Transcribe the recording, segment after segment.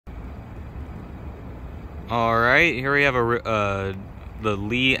Alright, here we have the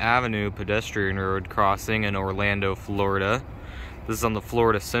Lee Avenue pedestrian road crossing in Orlando, Florida. This is on the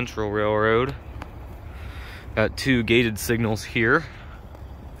Florida Central Railroad. Got two gated signals here.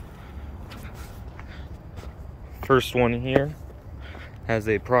 First one here has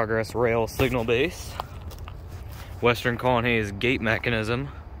a Progress Rail signal base, Western Colin Hayes gate mechanism,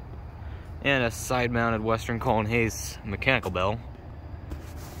 and a side-mounted Western Colin Hayes mechanical bell.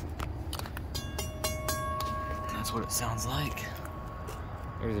 That's what it sounds like.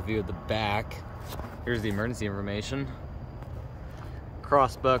 There's a view of the back. Here's the emergency information.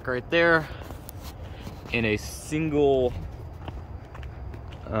 Crossbuck right there. In a single,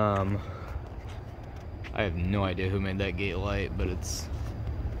 I have no idea who made that gate light, but it's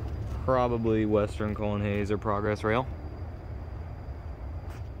probably Western Colin Hayes or Progress Rail.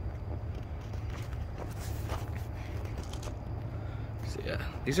 So yeah,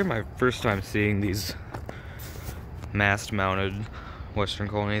 these are my first time seeing these mast-mounted Western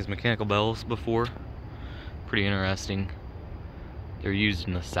Colin Hayes mechanical bells before. Pretty interesting. They're used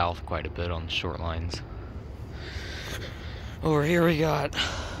in the South quite a bit on short lines. Over here we got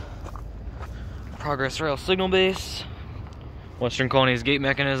Progress Rail signal base, Western Colin Hayes gate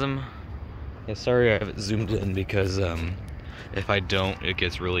mechanism. Yeah, sorry I have it zoomed in because if I don't, it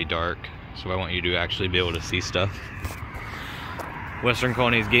gets really dark. So I want you to actually be able to see stuff. Western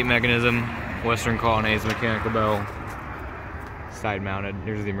Colin Hayes gate mechanism, Western Colin Hayes mechanical bell, side mounted.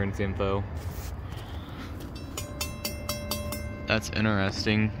 Here's the emergency info. That's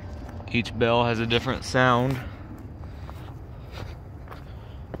interesting. Each bell has a different sound.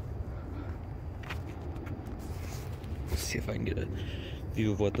 Let's see if I can get a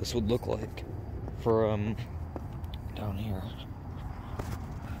view of what this would look like from down here.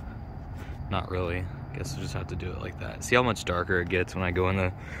 Not really. Guess I'll just have to do it like that. See how much darker it gets when I go in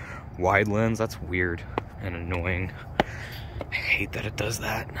the wide lens? That's weird and annoying. I hate that it does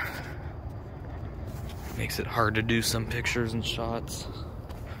that. Makes it hard to do some pictures and shots.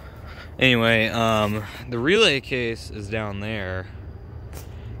 Anyway, the relay case is down there,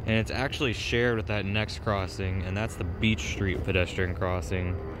 and it's actually shared with that next crossing, and that's the Beach Street pedestrian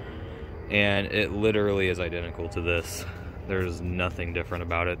crossing, and it literally is identical to this. There's nothing different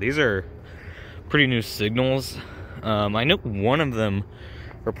about it. These are pretty new signals. I know one of them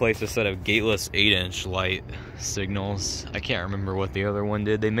replaced a set of gateless 8-inch light signals. I can't remember what the other one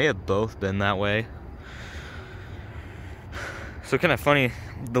did. They may have both been that way. So kind of funny,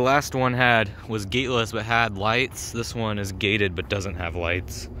 the last one was gateless but had lights. This one is gated but doesn't have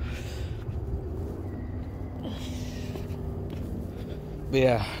lights. But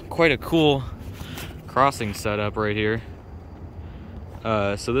yeah, quite a cool crossing setup right here.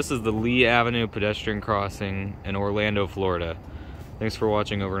 So this is the Lee Avenue pedestrian crossing in Orlando, Florida. Thanks for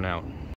watching. Over and out.